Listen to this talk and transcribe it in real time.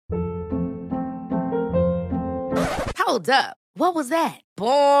Hold up. What was that?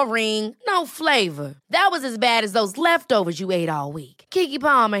 Boring. No flavor. That was as bad as those leftovers you ate all week. Keke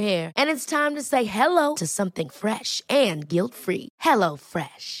Palmer here. And it's time to say hello to something fresh and guilt-free. Hello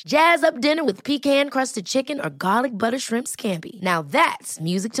Fresh. Jazz up dinner with pecan-crusted chicken or garlic butter shrimp scampi. Now that's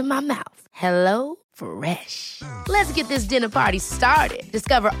music to my mouth. Hello Fresh. Let's get this dinner party started.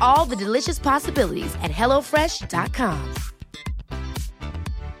 Discover all the delicious possibilities at hellofresh.com.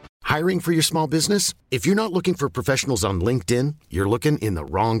 Hiring for your small business? If you're not looking for professionals on LinkedIn, you're looking in the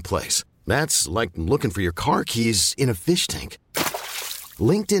wrong place. That's like looking for your car keys in a fish tank.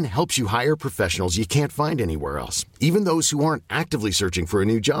 LinkedIn helps you hire professionals you can't find anywhere else, even those who aren't actively searching for a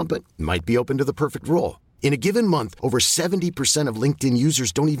new job but might be open to the perfect role. In a given month, over 70% of LinkedIn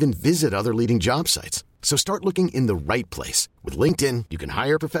users don't even visit other leading job sites. So start looking in the right place. With LinkedIn, you can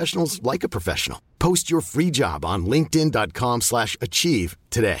hire professionals like a professional. Post your free job on linkedin.com/achieve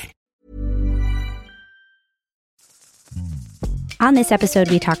today. On this episode,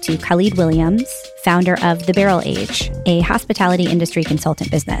 we talked to Khalid Williams, founder of The Barrel Age, a hospitality industry consultant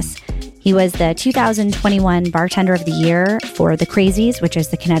business. He was the 2021 Bartender of the Year for the Crazies, which is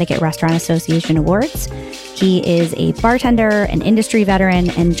the Connecticut Restaurant Association Awards. He is a bartender, an industry veteran,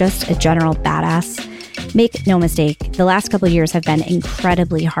 and just a general badass. Make no mistake, the last couple of years have been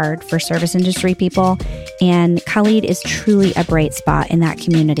incredibly hard for service industry people, and Khalid is truly a bright spot in that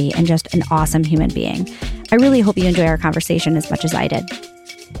community and just an awesome human being. I really hope you enjoy our conversation as much as I did.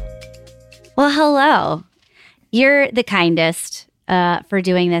 Well, hello. You're the kindest for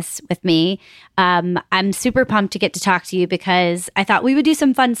doing this with me. I'm super pumped to get to talk to you because I thought we would do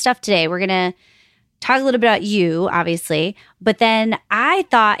some fun stuff today. We're going to talk a little bit about you, obviously, but then I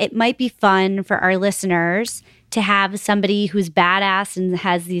thought it might be fun for our listeners to have somebody who's badass and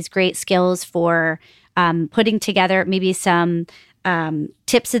has these great skills for putting together maybe some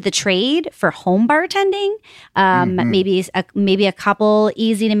tips of the trade for home bartending, maybe a couple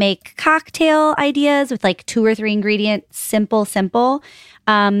easy to make cocktail ideas with like 2 or 3 ingredients, simple.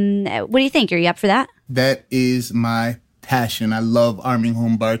 What do you think? Are you up for that? That is my passion. I love arming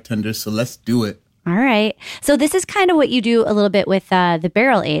home bartenders, so let's do it. All right. So this is kind of what you do a little bit with the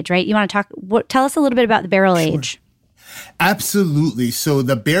Barrel Age, right? You want to tell us a little bit about the Barrel Age. Absolutely. So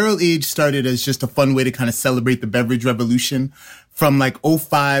the Barrel Age started as just a fun way to kind of celebrate the beverage revolution from like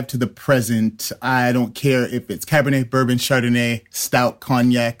 '05 to the present. I don't care if it's Cabernet, Bourbon, Chardonnay, Stout,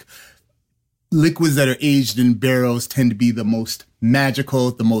 Cognac. Liquids that are aged in barrels tend to be the most magical,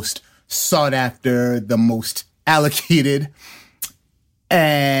 the most sought after, the most allocated,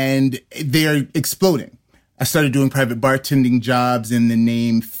 and they're exploding. I started doing private bartending jobs and the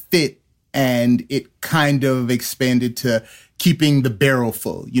name fit, and it kind of expanded to keeping the barrel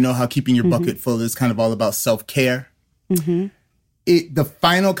full. You know how keeping your bucket full is kind of all about self-care? Mm-hmm. The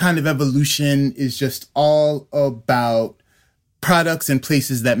final kind of evolution is just all about products and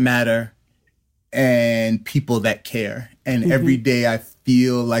places that matter and people that care. And every day I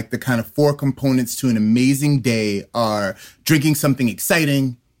feel like the kind of 4 components to an amazing day are drinking something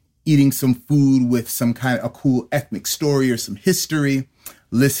exciting, eating some food with some kind of a cool ethnic story or some history,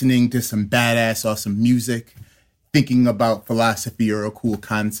 listening to some badass, awesome music, thinking about philosophy or a cool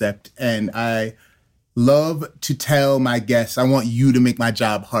concept. And I love to tell my guests, I want you to make my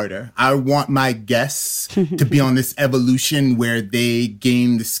job harder. I want my guests to be on this evolution where they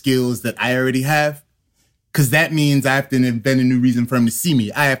gain the skills that I already have. Because that means I have to invent a new reason for them to see me.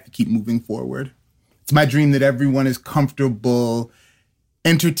 I have to keep moving forward. It's my dream that everyone is comfortable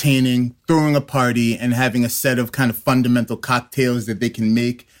entertaining, throwing a party, and having a set of kind of fundamental cocktails that they can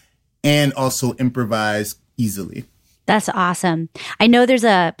make and also improvise easily. That's awesome. I know there's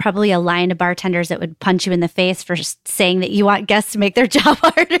probably a line of bartenders that would punch you in the face for saying that you want guests to make their job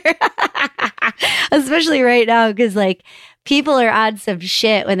harder, especially right now, because like people are on some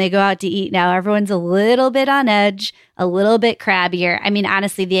shit when they go out to eat now. Everyone's a little bit on edge, a little bit crabbier. I mean,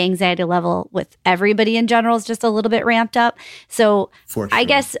 honestly, the anxiety level with everybody in general is just a little bit ramped up. So I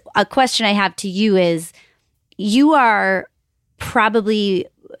guess a question I have to you is, you are probably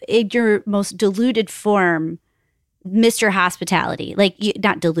in your most diluted form Mr. Hospitality. Like,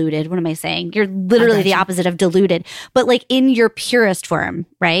 not diluted. What am I saying? You're literally the opposite of diluted. But like in your purest form,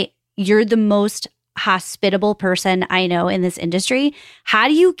 right? You're the most hospitable person I know in this industry. How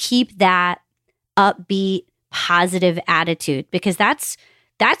do you keep that upbeat, positive attitude? Because that's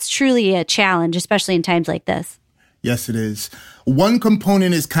truly a challenge, especially in times like this. Yes, it is. One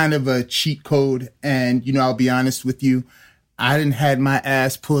component is kind of a cheat code. And, you know, I'll be honest with you. I done had my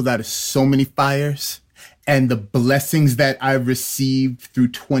ass pulled out of so many fires. And the blessings that I've received through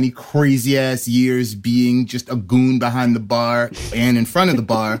 20 crazy ass years being just a goon behind the bar and in front of the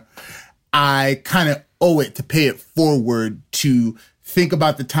bar, I kind of owe it to pay it forward, to think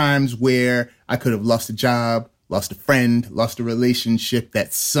about the times where I could have lost a job, lost a friend, lost a relationship,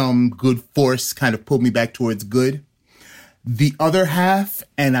 that some good force kind of pulled me back towards good. The other half,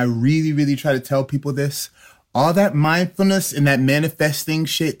 and I really, really try to tell people this, all that mindfulness and that manifesting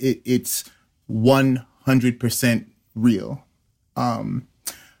shit, it's 100% real.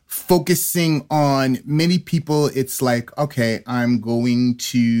 Focusing on many people, it's like, okay, I'm going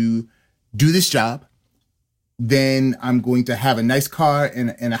to do this job. Then I'm going to have a nice car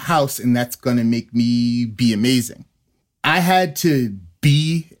and a house, and that's going to make me be amazing. I had to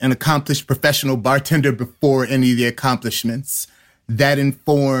be an accomplished professional bartender before any of the accomplishments. That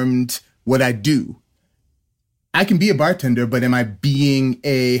informed what I do. I can be a bartender, but am I being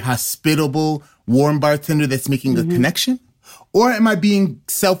a hospitable, warm bartender that's making a connection? Or am I being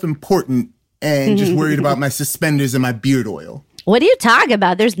self-important and just worried about my suspenders and my beard oil? What are you talking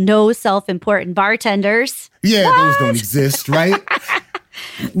about? There's no self-important bartenders. Yeah, those don't exist, right?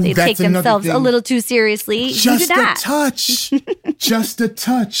 They take themselves a little too seriously. Just a touch. Just a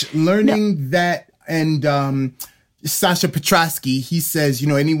touch. Learning that, and Sasha Petrosky, he says,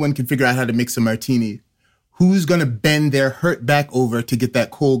 anyone can figure out how to mix a martini. Who's going to bend their hurt back over to get that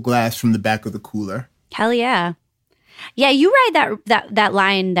cold glass from the back of the cooler? Hell yeah. Yeah, you ride that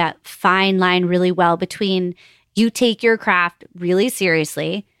line, that fine line really well between you take your craft really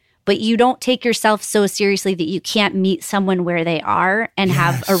seriously, but you don't take yourself so seriously that you can't meet someone where they are and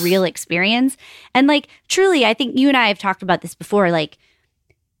have a real experience. And like, truly, I think you and I have talked about this before, like,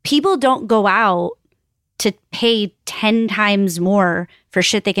 people don't go out to pay 10 times more for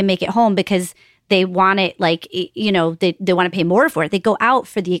shit they can make at home because they want it, like, they want to pay more for it. They go out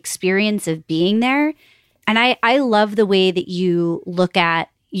for the experience of being there. And I love the way that you look at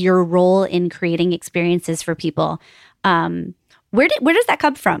your role in creating experiences for people. Where does that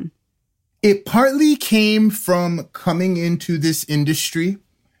come from? It partly came from coming into this industry.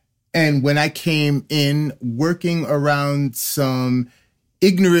 And when I came in, working around some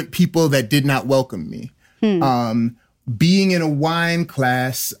ignorant people that did not welcome me. Being in a wine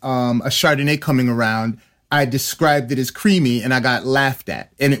class, a Chardonnay coming around, I described it as creamy and I got laughed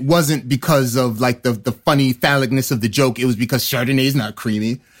at. And it wasn't because of like the funny phallicness of the joke. It was because Chardonnay is not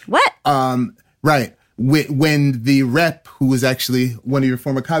creamy. What? Right. When the rep, who was actually one of your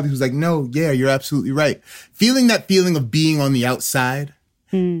former colleagues, was like, no, yeah, you're absolutely right. Feeling that feeling of being on the outside.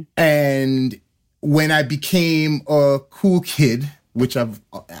 And when I became a cool kid, which I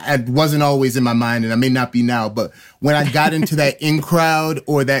wasn't always in my mind, and I may not be now, but when I got into that in crowd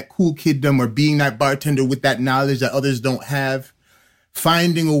or that cool kiddom or being that bartender with that knowledge that others don't have,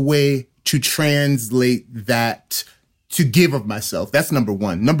 finding a way to translate that to give of myself. That's number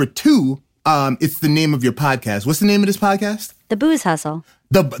one. Number two, it's the name of your podcast. What's the name of this podcast? The Booze Hustle.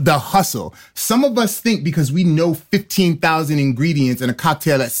 The hustle. Some of us think because we know 15,000 ingredients and a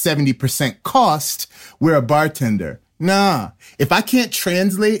cocktail at 70% cost, we're a bartender. Nah, if I can't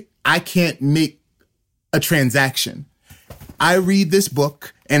translate, I can't make a transaction. I read this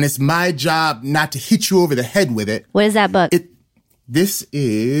book, and it's my job not to hit you over the head with it. What is that book? This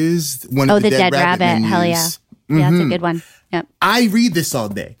is one of the Dead Rabbit menus. Hell yeah. Yeah, that's a good one. Yep. I read this all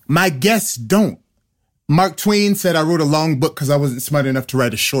day. My guests don't. Mark Twain said I wrote a long book because I wasn't smart enough to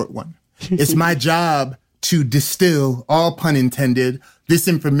write a short one. It's my job to distill, all pun intended, this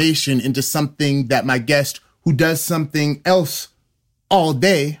information into something that my guest who does something else all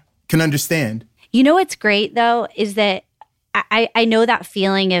day can understand. You know what's great, though, is that I know that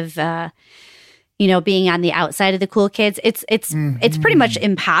feeling of, being on the outside of the cool kids. It's pretty much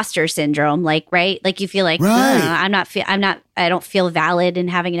imposter syndrome, like, right? Like you feel like, I don't feel valid in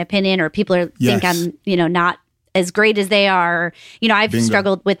having an opinion, or people think I'm, not as great as they are. I've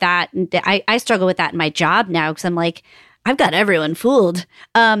struggled with that. And I struggle with that in my job now because I'm like, I've got everyone fooled.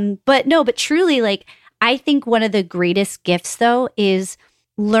 But truly, like, I think one of the greatest gifts, though, is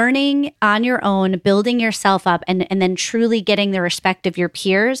learning on your own, building yourself up, and then truly getting the respect of your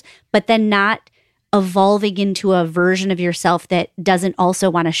peers, but then not evolving into a version of yourself that doesn't also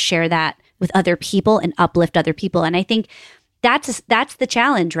want to share that with other people and uplift other people. And I think that's the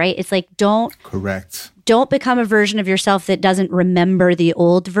challenge, right? It's like, don't become a version of yourself that doesn't remember the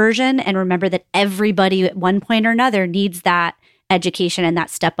old version, and remember that everybody at one point or another needs that education and that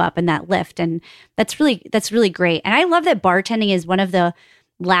step up and that lift. And that's really great. And I love that bartending is one of the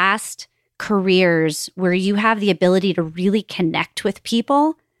last careers where you have the ability to really connect with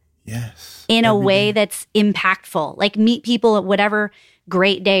people. Yes. In a way that's impactful. Like, meet people at whatever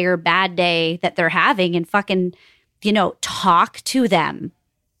great day or bad day that they're having and fucking, talk to them.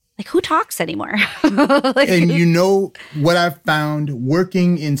 Like, who talks anymore? And you know what I've found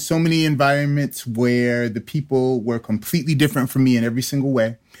working in so many environments where the people were completely different from me in every single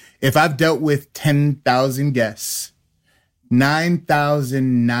way. If I've dealt with 10,000 guests,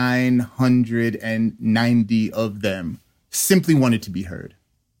 9,990 of them simply wanted to be heard.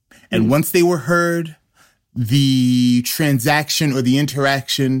 And once they were heard, the transaction or the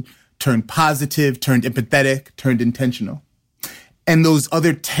interaction turned positive, turned empathetic, turned intentional. And those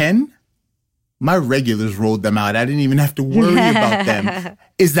other 10, my regulars rolled them out. I didn't even have to worry about them.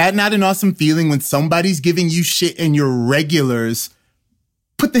 Is that not an awesome feeling when somebody's giving you shit and your regulars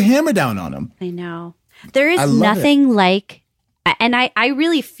put the hammer down on them? I know. There is nothing like, and I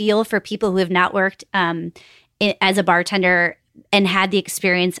really feel for people who have not worked as a bartender and had the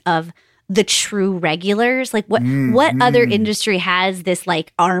experience of the true regulars. Like what other industry has this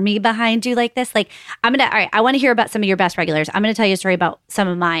like army behind you like this? Like all right, I want to hear about some of your best regulars. I'm going to tell you a story about some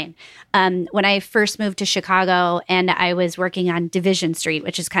of mine. When I first moved to Chicago and I was working on Division Street,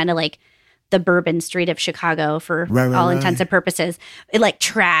 which is kind of like the Bourbon Street of Chicago for all intents and purposes. Like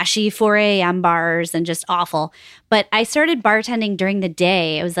trashy 4 a.m. bars and just awful. But I started bartending during the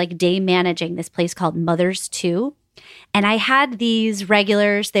day. I was like day managing this place called Mother's 2. And I had these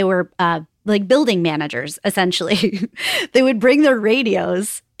regulars. They were like building managers, essentially. They would bring their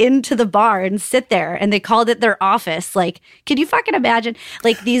radios into the bar and sit there, and they called it their office. Like, can you fucking imagine?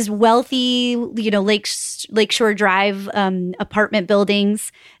 Like these wealthy, Lakeshore Drive apartment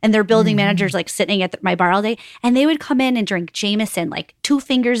buildings, and their building managers like sitting at my bar all day. And they would come in and drink Jameson, like 2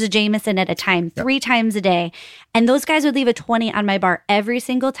 fingers of Jameson at a time, 3 times a day. And those guys would leave a 20 on my bar every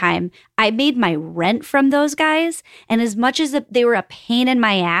single time. I made my rent from those guys. And as much as they were a pain in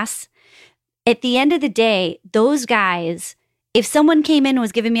my ass, at the end of the day, those guys, if someone came in and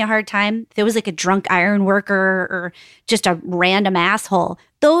was giving me a hard time, if it was like a drunk iron worker or just a random asshole,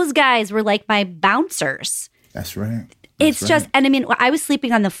 those guys were like my bouncers. That's right. It's just, and I mean, I was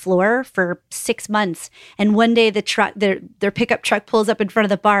sleeping on the floor for 6 months, and one day the truck, their pickup truck pulls up in front of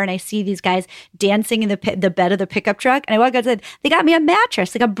the bar, and I see these guys dancing in the bed of the pickup truck, and I walk outside. They got me a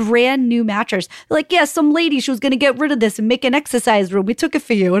mattress, like a brand new mattress. They're like, yeah, some lady, she was going to get rid of this and make an exercise room. We took it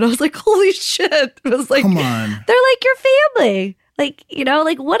for you, and I was like, holy shit! I was like, come on, they're like your family. Like,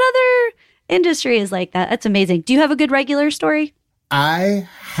 like what other industry is like that? That's amazing. Do you have a good regular story? I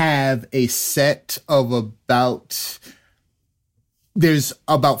have a set of there's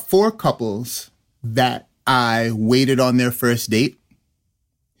about 4 couples that I waited on their first date.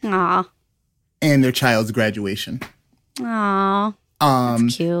 Aw. And their child's graduation. Aw.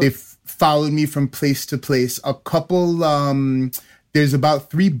 That's cute. They followed me from place to place. A couple, there's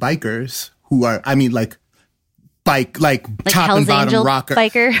about 3 bikers who are, like top Hell's and bottom Angel rocker.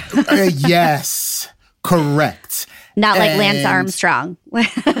 Biker? Yes, correct. Not like Lance Armstrong.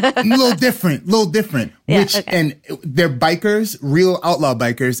 A little different. Yeah, okay. And they're bikers, real outlaw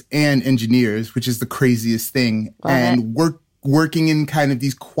bikers and engineers, which is the craziest thing. Working in kind of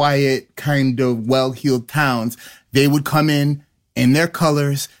these quiet, kind of well-heeled towns, they would come in their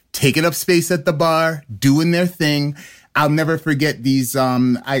colors, taking up space at the bar, doing their thing. I'll never forget these.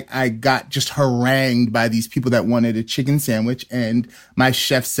 I got just harangued by these people that wanted a chicken sandwich, and my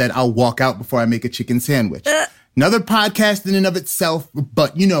chef said, I'll walk out before I make a chicken sandwich. Another podcast in and of itself,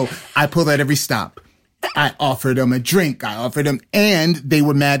 but I pulled at every stop. I offered them a drink. And they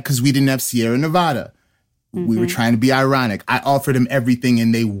were mad because we didn't have Sierra Nevada. Mm-hmm. We were trying to be ironic. I offered them everything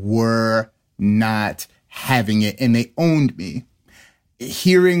and they were not having it, and they owned me.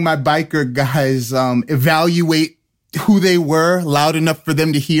 Hearing my biker guys evaluate who they were loud enough for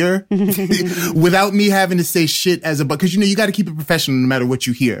them to hear without me having to say shit because you got to keep it professional no matter what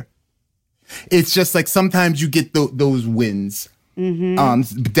you hear. It's just like sometimes you get those wins.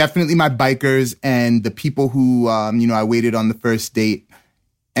 Mm-hmm. Definitely my bikers and the people who, I waited on the first date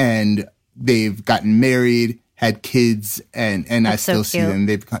and they've gotten married, had kids, and I still see them.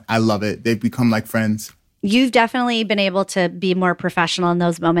 I love it. They've become like friends. You've definitely been able to be more professional in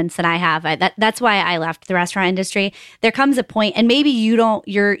those moments than I have. That's why I left the restaurant industry. There comes a point, and maybe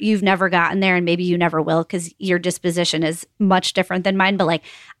you've never gotten there, and maybe you never will because your disposition is much different than mine. But like,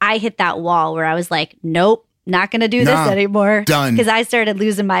 I hit that wall where I was like, nope, not going to do this anymore. Done. Because I started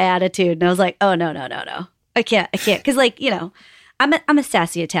losing my attitude, and I was like, oh no, I can't. Because I'm a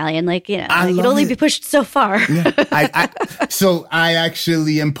sassy Italian. It can only be pushed so far. Yeah. So I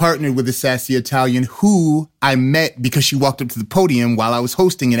actually am partnered with a sassy Italian who I met because she walked up to the podium while I was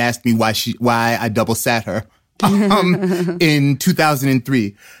hosting and asked me why I double sat her in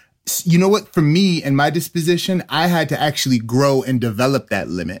 2003. You know what? For me and my disposition, I had to actually grow and develop that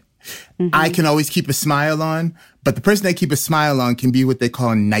limit. I can always keep a smile on, but the person I keep a smile on can be what they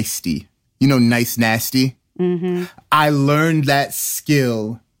call nicety. You know, nice, nasty. I learned that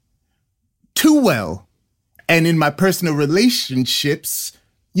skill too well. And in my personal relationships,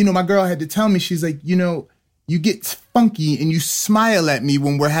 you know, my girl had to tell me, she's like, you know, you get funky and you smile at me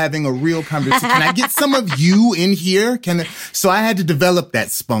when we're having a real conversation. Can I get some of you in here? So I had to develop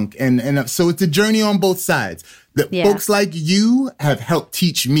that spunk. And so it's a journey on both sides. Folks like you have helped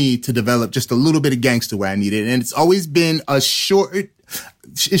teach me to develop just a little bit of gangster where I need it. And it's always been is short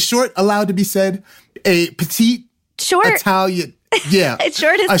allowed to be said? A petite Italian. Yeah. It's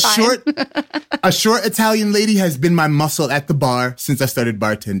short is fine. A short Italian lady has been my muscle at the bar since I started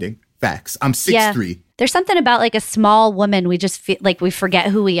bartending. Facts. I'm 6'3". Yeah. There's something about like a small woman. We just feel like we forget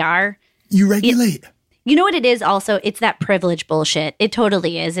who we are. You regulate. You know what it is also? It's that privilege bullshit. It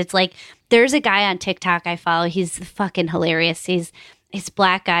totally is. It's like there's a guy on TikTok I follow. He's fucking hilarious. He's a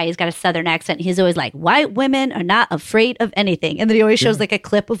black guy. He's got a southern accent. He's always like, white women are not afraid of anything. And then he always shows like a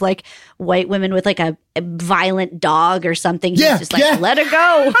clip of like white women with like a violent dog or something. He's just like, let her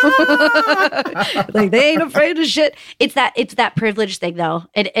go. Like they ain't afraid of shit. It's that privilege thing though.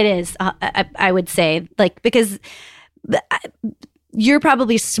 It is. I would say like, because you're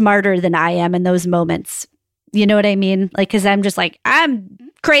probably smarter than I am in those moments. You know what I mean? Like, cause I'm just like, I'm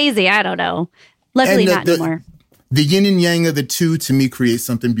crazy. I don't know. Luckily not anymore. The yin and yang of the two, to me, creates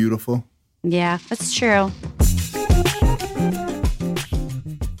something beautiful. Yeah, that's true.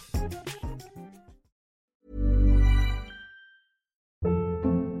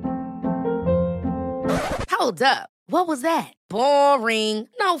 Hold up. What was that? Boring.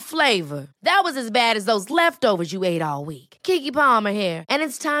 No flavor. That was as bad as those leftovers you ate all week. Keke Palmer here. And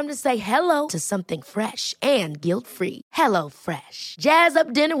it's time to say hello to something fresh and guilt-free. Hello Fresh. Jazz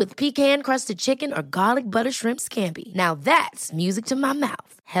up dinner with pecan-crusted chicken or garlic butter shrimp scampi. Now that's music to my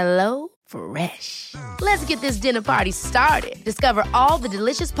mouth. Hello Fresh. Let's get this dinner party started. Discover all the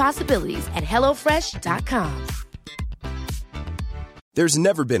delicious possibilities at HelloFresh.com. There's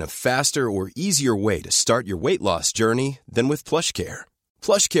never been a faster or easier way to start your weight loss journey than with PlushCare.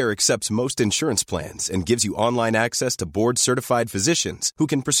 PlushCare accepts most insurance plans and gives you online access to board-certified physicians who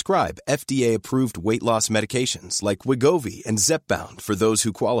can prescribe FDA-approved weight loss medications like Wegovy and Zepbound for those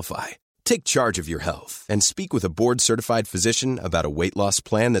who qualify. Take charge of your health and speak with a board-certified physician about a weight loss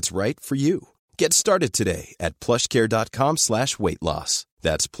plan that's right for you. Get started today at plushcare.com/weight loss.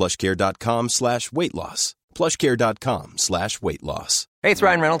 That's plushcare.com/weight loss. plushcare.com/weight loss. Hey, it's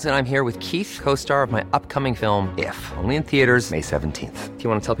Ryan Reynolds, and I'm here with Keith, co-star of my upcoming film, If, only in theaters May 17th. Do you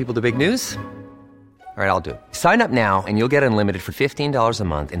want to tell people the big news? All right, I'll do it. Sign up now and you'll get unlimited for $15 a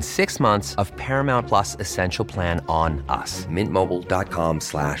month and 6 months of Paramount Plus Essential Plan on us.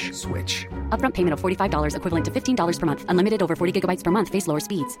 MintMobile.com/switch. Upfront payment of $45 equivalent to $15 per month. Unlimited over 40 gigabytes per month. Face lower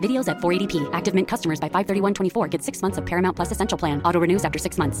speeds. Videos at 480p. Active Mint customers by 531.24 get 6 months of Paramount Plus Essential Plan. Auto renews after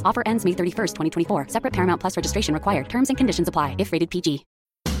 6 months. Offer ends May 31st, 2024. Separate Paramount Plus registration required. Terms and conditions apply if rated PG.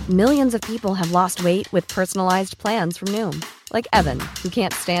 Millions of people have lost weight with personalized plans from Noom. Like Evan, who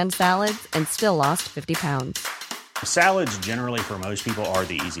can't stand salads and still lost 50 pounds. Salads generally for most people are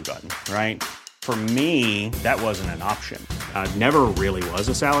the easy button, right? For me, that wasn't an option. I never really was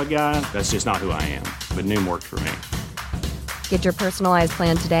a salad guy. That's just not who I am. But Noom worked for me. Get your personalized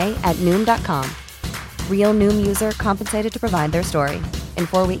plan today at Noom.com. Real Noom user compensated to provide their story. In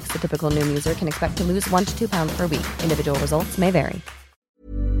 4 weeks, the typical Noom user can expect to lose 1 to 2 pounds per week. Individual results may vary.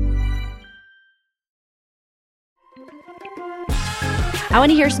 I want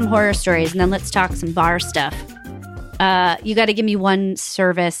to hear some horror stories, and then let's talk some bar stuff. You got to give me one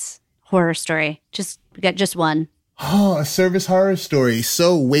service horror story. We got just one. Oh, a service horror story.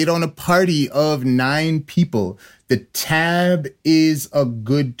 So wait on a party of 9 people. The tab is a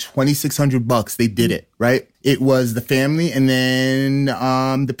good $2,600. They did it, right? It was the family and then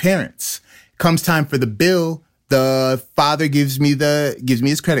the parents. Comes time for the bill. The father gives me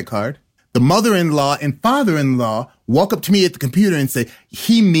his credit card. The mother-in-law and father-in-law walk up to me at the computer and say,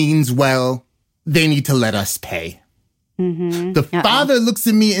 he means well, they need to let us pay. Mm-hmm. The father looks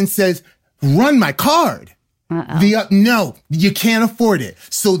at me and says, run my card. No, you can't afford it.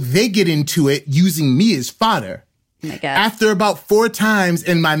 So they get into it using me as fodder. Oh my God. After about 4 times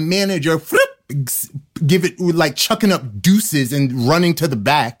and my manager give it like chucking up deuces and running to the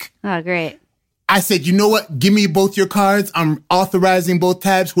back. Oh, great. I said, you know what? Give me both your cards. I'm authorizing both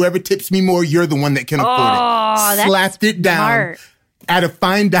tabs. Whoever tips me more, you're the one that can afford it. Slapped it down smart. At a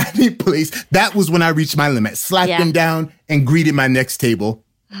fine dining place. That was when I reached my limit. Slapped them down and greeted my next table.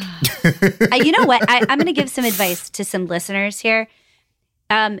 You know what? I'm going to give some advice to some listeners here.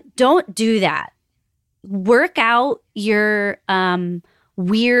 Don't do that. Work out your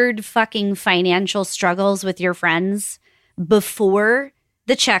weird fucking financial struggles with your friends before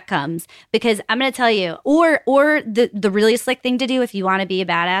the check comes. Because I'm going to tell you, or the really slick thing to do if you want to be a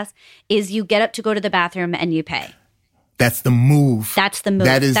badass is you get up to go to the bathroom and you pay. That's the move. That's the move.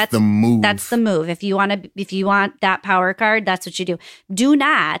 That's the move. That's the move. If you want that power card, that's what you do. Do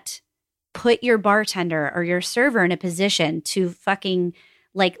not put your bartender or your server in a position to fucking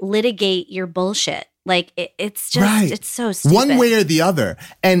like litigate your bullshit. Like it's just, right. It's so stupid. One way or the other.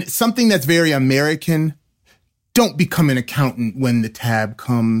 And something that's very American, don't become an accountant when the tab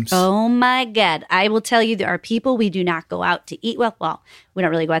comes. Oh my God. I will tell you, there are people we do not go out to eat with. Well, we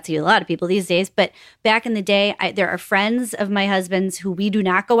don't really go out to eat with a lot of people these days, but back in the day, there are friends of my husband's who we do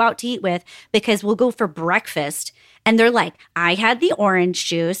not go out to eat with because we'll go for breakfast. And they're like, I had the orange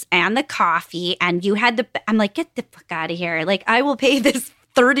juice and the coffee and you had I'm like, get the fuck out of here. Like, I will pay this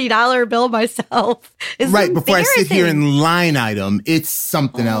 $30 bill myself. It's right. Before I sit here and line item, it's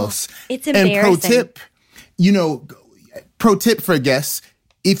something else. It's embarrassing. And pro tip for guests,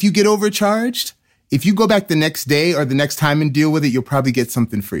 if you get overcharged, if you go back the next day or the next time and deal with it, you'll probably get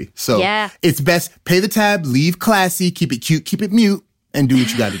something free. So It's best, pay the tab, leave classy, keep it cute, keep it mute, and do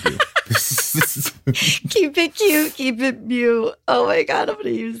what you got to do. Keep it cute, keep it mute. Oh my God, I'm going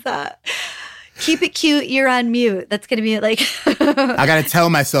to use that. Keep it cute, you're on mute. That's going to be like... I got to tell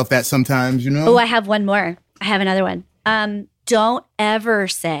myself that sometimes, you know? Oh, I have one more. I have another one. Don't ever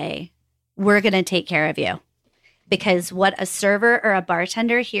say, we're going to take care of you. Because what a server or a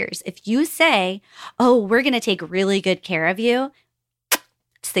bartender hears, if you say, oh, we're going to take really good care of you,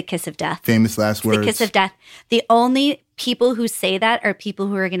 it's the kiss of death. Famous last words. The kiss of death. The only people who say that are people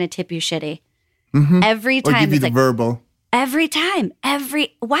who are going to tip you shitty. Mm-hmm. Every time. Or give you the verbal. Every time.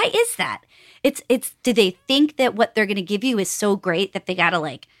 Why is that? Do they think that what they're going to give you is so great that they got to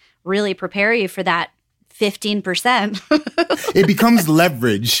like really prepare you for that 15%? It becomes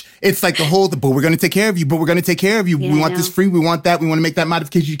leverage. It's like but we're going to take care of you, but we're going to take care of you. Yeah, we want this free. We want that. We want to make that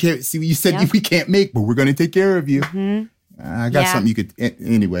modification. You can't see what you said we can't make, but we're going to take care of you. Mm-hmm. I got something you could,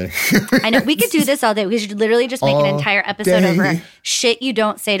 anyway. I know. We could do this all day. We should literally just make an entire episode over shit you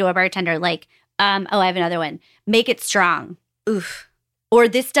don't say to a bartender. Like, I have another one. Make it strong. Oof. Or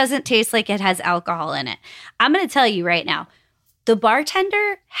this doesn't taste like it has alcohol in it. I'm going to tell you right now, the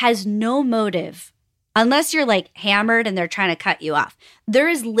bartender has no motive unless you're like hammered and they're trying to cut you off. There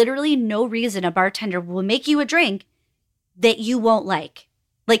is literally no reason a bartender will make you a drink that you won't like.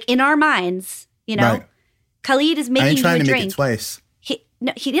 Like in our minds, you know, right. Khalid is making you a drink. I ain't trying to make it twice.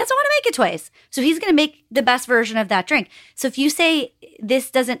 He doesn't want to make it twiise. So he's going to make the best version of that drink. So if you say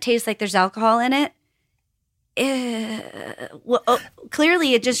this doesn't taste like there's alcohol in it,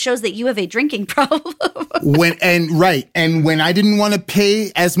 clearly it just shows that you have a drinking problem. When I didn't want to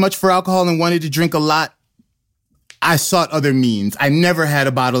pay as much for alcohol and wanted to drink a lot, I sought other means. I never had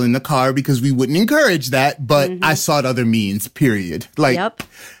a bottle in the car because we wouldn't encourage that, but I sought other means, period. Like, yep.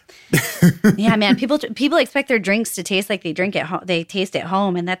 Yeah, man. People expect their drinks to taste like they taste at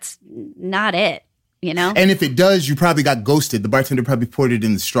home, and that's not it, you know? And if it does, you probably got ghosted. The bartender probably poured it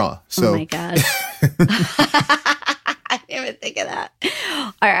in the straw. So. Oh my God. I didn't even think of that.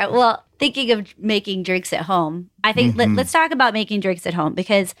 All right. Well, thinking of making drinks at home, I think let's talk about making drinks at home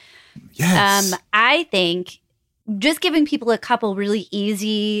because I think just giving people a couple really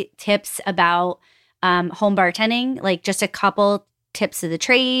easy tips about home bartending, like just a couple tips of the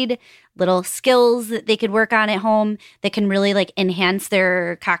trade, little skills that they could work on at home that can really like enhance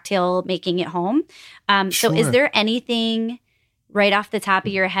their cocktail making at home. So is there anything right off the top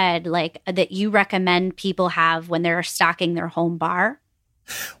of your head like that you recommend people have when they're stocking their home bar?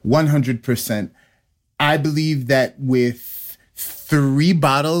 100%. I believe that with 3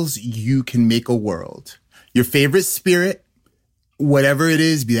 bottles, you can make a world. Your favorite spirit, whatever it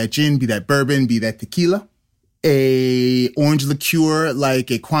is, be that gin, be that bourbon, be that tequila, a orange liqueur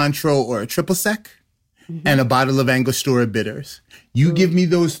like a Cointreau or a triple sec, and a bottle of Angostura bitters. You give me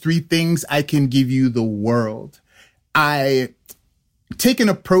those 3 things, I can give you the world. I take an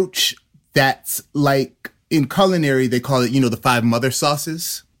approach that's like in culinary, they call it, the 5 mother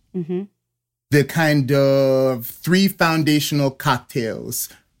sauces. Mm-hmm. The kind of 3 foundational cocktails.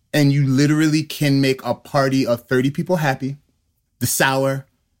 And you literally can make a party of 30 people happy. The sour,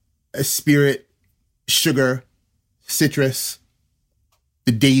 a spirit, sugar, citrus,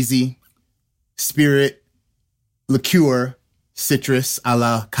 the daisy, spirit, liqueur, citrus, a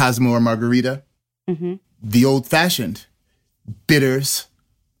la Cosmo or Margarita. Mm-hmm. The old-fashioned, bitters,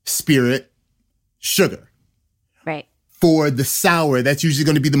 spirit, sugar. Right. For the sour, that's usually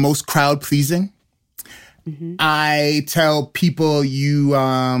going to be the most crowd-pleasing. Mm-hmm. I tell people you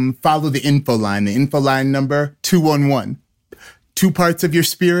follow the info line. The info line number, 211. 2 parts of your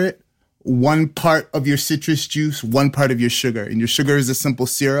spirit, 1 part of your citrus juice, 1 part of your sugar. And your sugar is a simple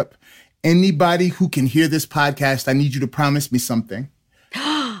syrup. Anybody who can hear this podcast, I need you to promise me something.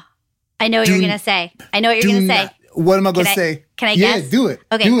 I know what you're going to say. What am I going to say? Can I guess? Yeah, do it.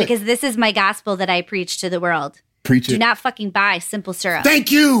 Okay, do it. Because this is my gospel that I preach to the world. Preach it. Do not fucking buy simple syrup.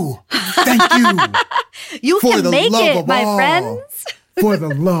 Thank you. Thank you. You can make it, my friends. For the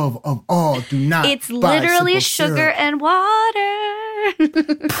love of all, do not It's buy literally simple sugar syrup. and water.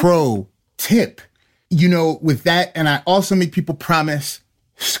 Pro tip. With that, and I also make people promise,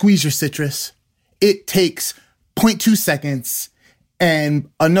 squeeze your citrus. It takes 0.2 seconds. And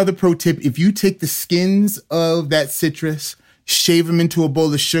another pro tip, if you take the skins of that citrus, shave them into a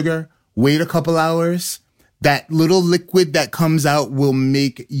bowl of sugar, wait a couple hours, that little liquid that comes out will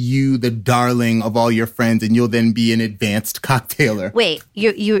make you the darling of all your friends, and you'll then be an advanced cocktailer. Wait,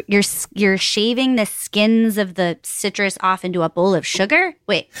 you're shaving the skins of the citrus off into a bowl of sugar?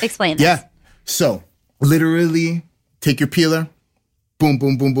 Wait, explain this. Yeah. So literally take your peeler, boom,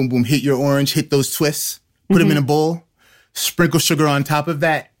 boom, boom, boom, boom, hit your orange, hit those twists, put them in a bowl, sprinkle sugar on top of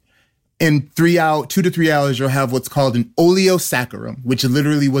that. In 2 to 3 hours, you'll have what's called an oleosaccharum, which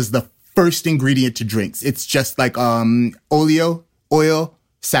literally was the first ingredient to drinks. It's just like oil,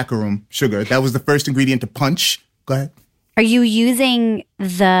 saccharum, sugar. That was the first ingredient to punch. Go ahead. Are you using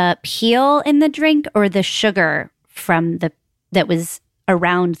the peel in the drink or the sugar that was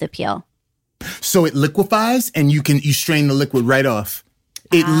around the peel? So it liquefies and you strain the liquid right off.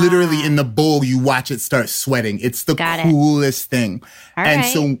 It literally, in the bowl, you watch it start sweating. It's the coolest thing. All and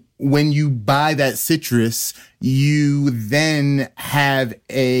right. so when you buy that citrus, you then have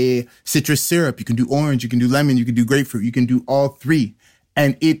a citrus syrup. You can do orange, you can do lemon, you can do grapefruit, you can do all 3.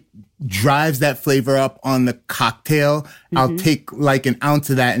 And it drives that flavor up on the cocktail. I'll take like an ounce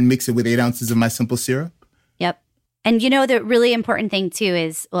of that and mix it with 8 ounces of my simple syrup. Yep. And the really important thing too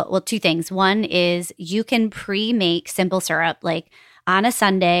is, well, 2 things. One is you can pre-make simple syrup, like on a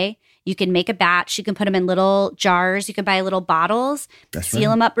Sunday. You can make a batch. You can put them in little jars. You can buy little bottles,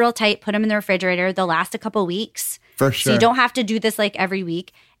 seal them up real tight, put them in the refrigerator. They'll last a couple weeks. For sure. So you don't have to do this like every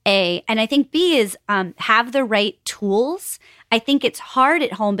week. A, and I think B is have the right tools. I think it's hard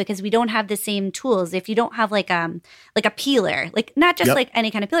at home because we don't have the same tools. If you don't have like a peeler, like not just like any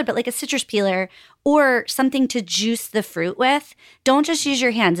kind of peeler, but like a citrus peeler or something to juice the fruit with, don't just use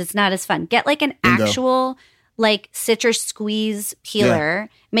your hands. It's not as fun. Get like an actual like citrus squeeze peeler.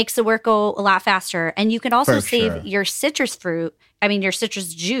 Makes the work go a lot faster. And you can also save your citrus your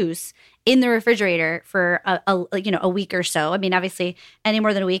citrus juice in the refrigerator for a week or so. I mean, obviously, any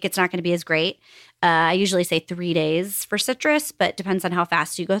more than a week, it's not going to be as great. I usually say 3 days for citrus, but depends on how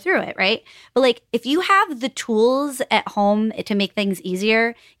fast you go through it, right? But like, if you have the tools at home to make things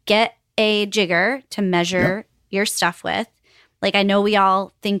easier, get a jigger to measure your stuff with. Like, I know we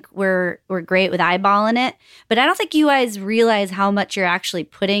all think we're great with eyeballing it, but I don't think you guys realize how much you're actually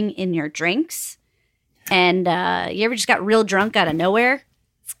putting in your drinks. And you ever just got real drunk out of nowhere?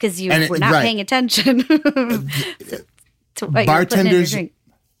 It's because you were not paying attention to what you're putting in your drink.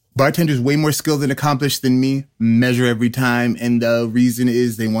 Bartenders way more skilled and accomplished than me measure every time. And the reason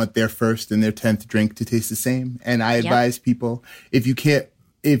is they want their first and their 10th drink to taste the same. And I advise people,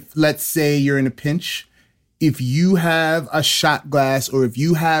 if let's say you're in a pinch, if you have a shot glass or if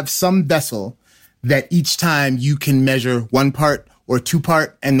you have some vessel that each time you can measure 1 part or 2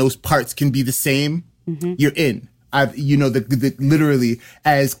 part and those parts can be the same, you're in. Literally,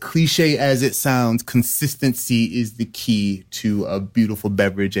 as cliche as it sounds, consistency is the key to a beautiful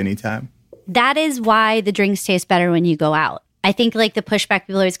beverage anytime. That is why the drinks taste better when you go out. I think like the pushback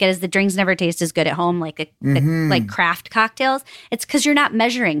people always get is the drinks never taste as good at home, like like craft cocktails. It's because you're not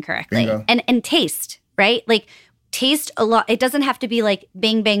measuring correctly. And taste, right? Like taste a lot. It doesn't have to be like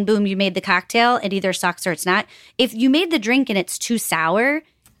bang, bang, boom, you made the cocktail. It either sucks or it's not. If you made the drink and it's too sour,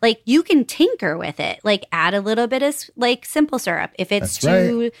 like you can tinker with it, like add a little bit of like simple syrup. If it's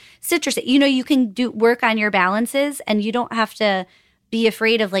too citrusy, you can work on your balances and you don't have to be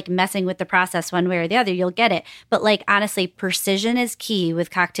afraid of like messing with the process one way or the other. You'll get it. But like, honestly, precision is key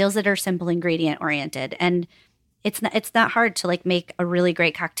with cocktails that are simple ingredient oriented. And it's not hard to like make a really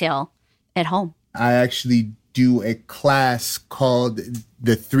great cocktail at home. I actually do a class called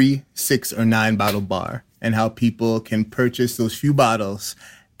the 3, 6, or 9 bottle bar and how people can purchase those few bottles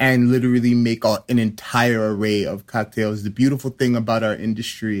and literally make an entire array of cocktails. The beautiful thing about our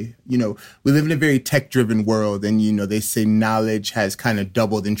industry, we live in a very tech-driven world, and, they say knowledge has kind of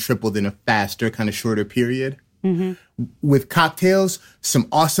doubled and tripled in a faster, kind of shorter period. With cocktails, some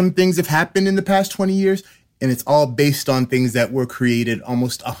awesome things have happened in the past 20 years, and it's all based on things that were created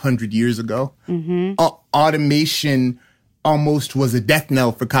almost 100 years ago. Automation almost was a death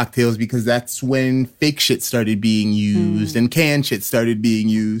knell for cocktails because that's when fake shit started being used and canned shit started being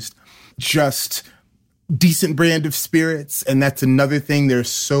used. Just decent brand of spirits. And that's another thing.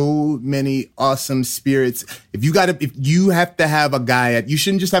 There's so many awesome spirits. If you have to have a guy you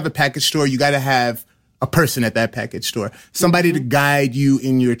shouldn't just have a package store. You got to have a person at that package store, somebody to guide you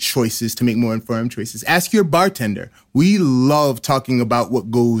in your choices to make more informed choices. Ask your bartender. We love talking about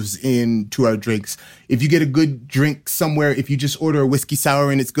what goes into our drinks. If you get a good drink somewhere, if you just order a whiskey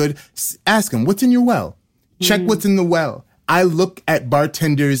sour and it's good, ask them, what's in your well? Check what's in the well. I look at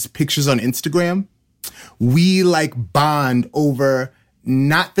bartenders' pictures on Instagram. We bond over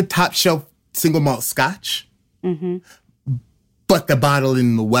not the top shelf single malt scotch, but the bottle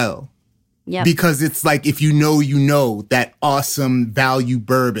in the well. Yep. Because it's if you know that awesome value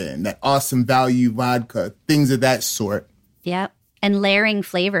bourbon, that awesome value vodka, things of that sort. Yep. And layering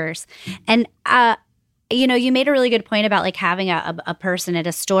flavors. And, you made a really good point about having a person at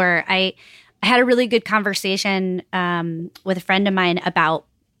a store. I had a really good conversation with a friend of mine about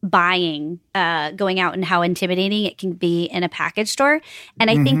buying, going out and how intimidating it can be in a package store. And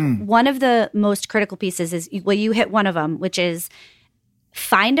I think one of the most critical pieces is, you hit one of them, which is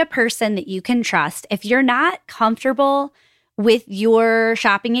find a person that you can trust. If you're not comfortable with your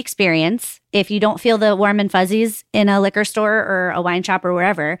shopping experience, if you don't feel the warm and fuzzies in a liquor store or a wine shop or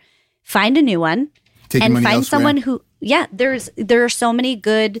wherever, find a new one. And find elsewhere. Someone who, there are so many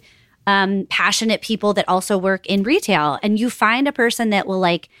good, passionate people that also work in retail. And you find a person that will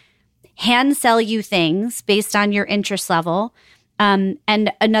hand sell you things based on your interest level. And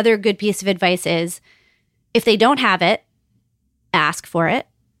another good piece of advice is if they don't have it, ask for it.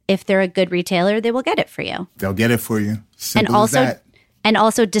 If they're a good retailer, they will get it for you. They'll get it for you. Simple as that. And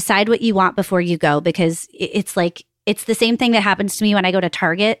also decide what you want before you go, because it's the same thing that happens to me when I go to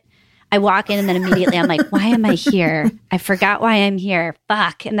Target. I walk in and then immediately I'm like, why am I here? I forgot why I'm here.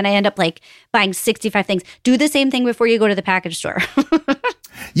 Fuck. And then I end up buying 65 things. Do the same thing before you go to the package store.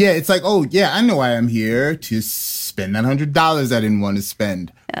 Yeah, it's I know why I'm here, to spend that $100 I didn't want to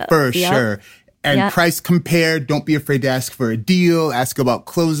spend. For sure. And price compare. Don't be afraid to ask for a deal. Ask about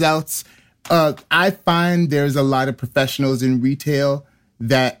closeouts. I find there's a lot of professionals in retail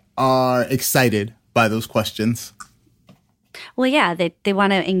that are excited by those questions. Well, yeah, they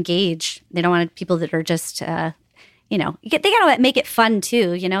want to engage. They don't want people that are just, they got to make it fun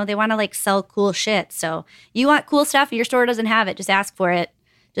too. They want to sell cool shit. So you want cool stuff, your store doesn't have it, just ask for it.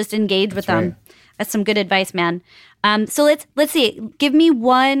 Just engage with them. That's some good advice, man. So let's see.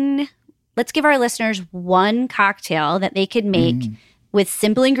 Let's give our listeners one cocktail that they could make with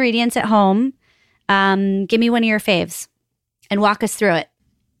simple ingredients at home. Give me one of your faves and walk us through it.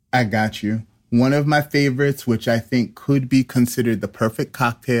 I got you. One of my favorites, which I think could be considered the perfect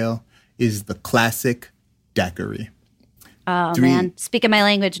cocktail, is the classic daiquiri. Oh, man. Speaking my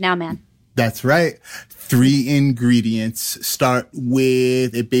language now, man. That's right. 3 ingredients. Start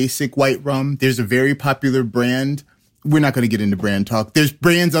with a basic white rum. There's a very popular brand. We're not going to get into brand talk. There's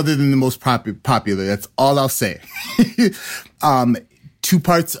brands other than the most popular. That's all I'll say. 2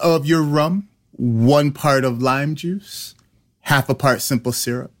 parts of your rum, 1 part of lime juice, half a part simple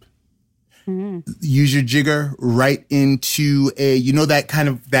syrup. Use your jigger right into we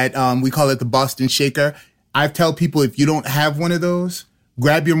call it the Boston shaker. I tell people, if you don't have one of those,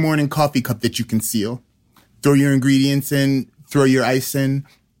 grab your morning coffee cup that you can seal. Throw your ingredients in, throw your ice in.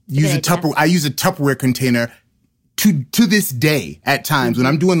 I use a Tupperware container. To this day, at times, when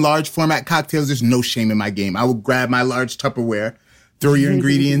I'm doing large format cocktails, there's no shame in my game. I will grab my large Tupperware, throw your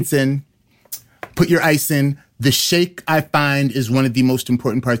ingredients in, put your ice in. The shake, I find, is one of the most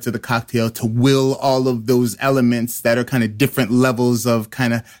important parts of the cocktail to will all of those elements that are kind of different levels of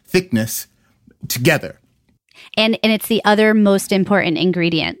kind of thickness together. And it's the other most important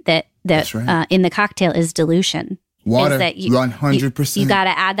ingredient that right. In the cocktail is dilution. Water, 100%. You got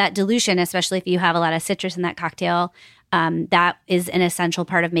to add that dilution, especially if you have a lot of citrus in that cocktail. That is an essential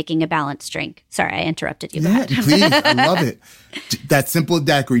part of making a balanced drink. Sorry, I interrupted you. Yeah, please. I love it. That simple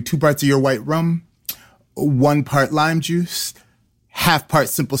daiquiri, 2 parts of your white rum, 1 part lime juice, half part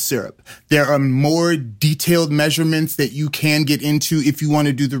simple syrup. There are more detailed measurements that you can get into if you want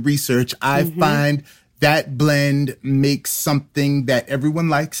to do the research. I find that blend makes something that everyone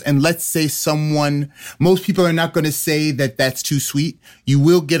likes. And let's say most people are not going to say that that's too sweet. You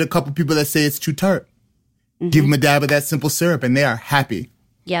will get a couple people that say it's too tart. Give them a dab of that simple syrup and they are happy.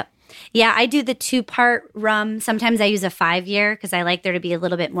 Yep. Yeah, I do the 2-part rum. Sometimes I use a 5-year because I like there to be a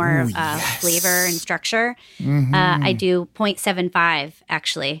little bit more flavor and structure. I do 0.75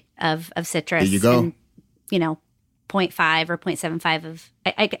 actually of citrus. There you go. And, 0.5 or 0.75 of,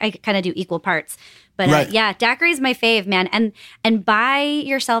 I kind of do equal parts. But Right. yeah, daiquiri's my fave, man. And buy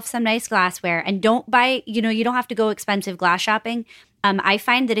yourself some nice glassware, and don't buy, you don't have to go expensive glass shopping. I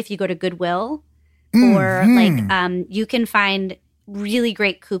find that if you go to Goodwill or you can find really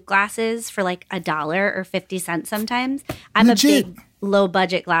great coupe glasses for like $1 or 50 cents sometimes. I'm Legit. a big low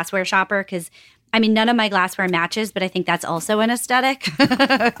budget glassware shopper because none of my glassware matches, but I think that's also an aesthetic.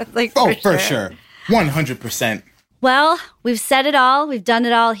 For sure. 100%. Well, we've said it all. We've done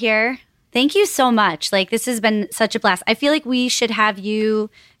it all here. Thank you so much. Like, this has been such a blast. I feel like we should have you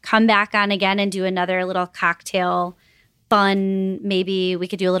come back on again and do another little cocktail fun. Maybe we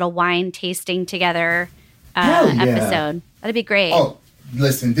could do a little wine tasting together episode. That'd be great. Oh,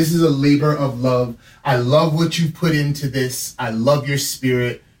 listen, this is a labor of love. I love what you put into this. I love your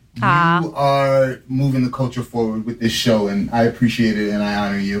spirit. Aww. You are moving the culture forward with this show, and I appreciate it, and I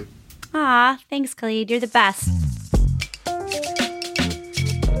honor you. Aw, thanks, Khalid. You're the best.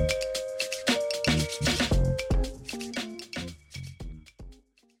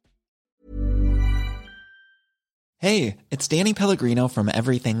 Hey, it's Danny Pellegrino from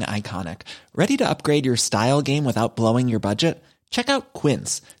Everything Iconic. Ready to upgrade your style game without blowing your budget? Check out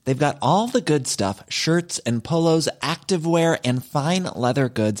Quince. They've got all the good stuff, shirts and polos, activewear, and fine leather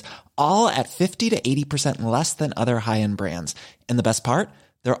goods, all at 50 to 80% less than other high-end brands. And the best part?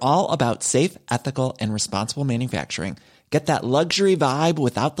 They're all about safe, ethical, and responsible manufacturing. Get that luxury vibe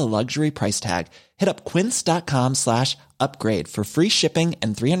without the luxury price tag. Hit up quince.com/upgrade for free shipping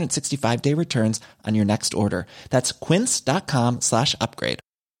and 365-day returns on your next order. That's quince.com/upgrade.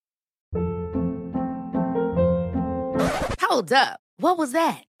 Hold up. What was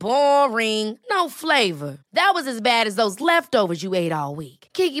that? Boring. No flavor. That was as bad as those leftovers you ate all week.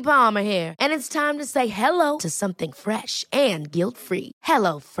 Keke Palmer here, and it's time to say hello to something fresh and guilt-free.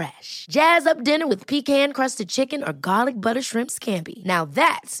 Hello Fresh. Jazz up dinner with pecan-crusted chicken or garlic butter shrimp scampi. Now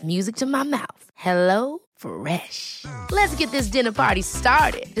that's music to my mouth. Hello Fresh. Let's get this dinner party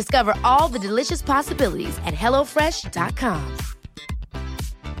started. Discover all the delicious possibilities at HelloFresh.com.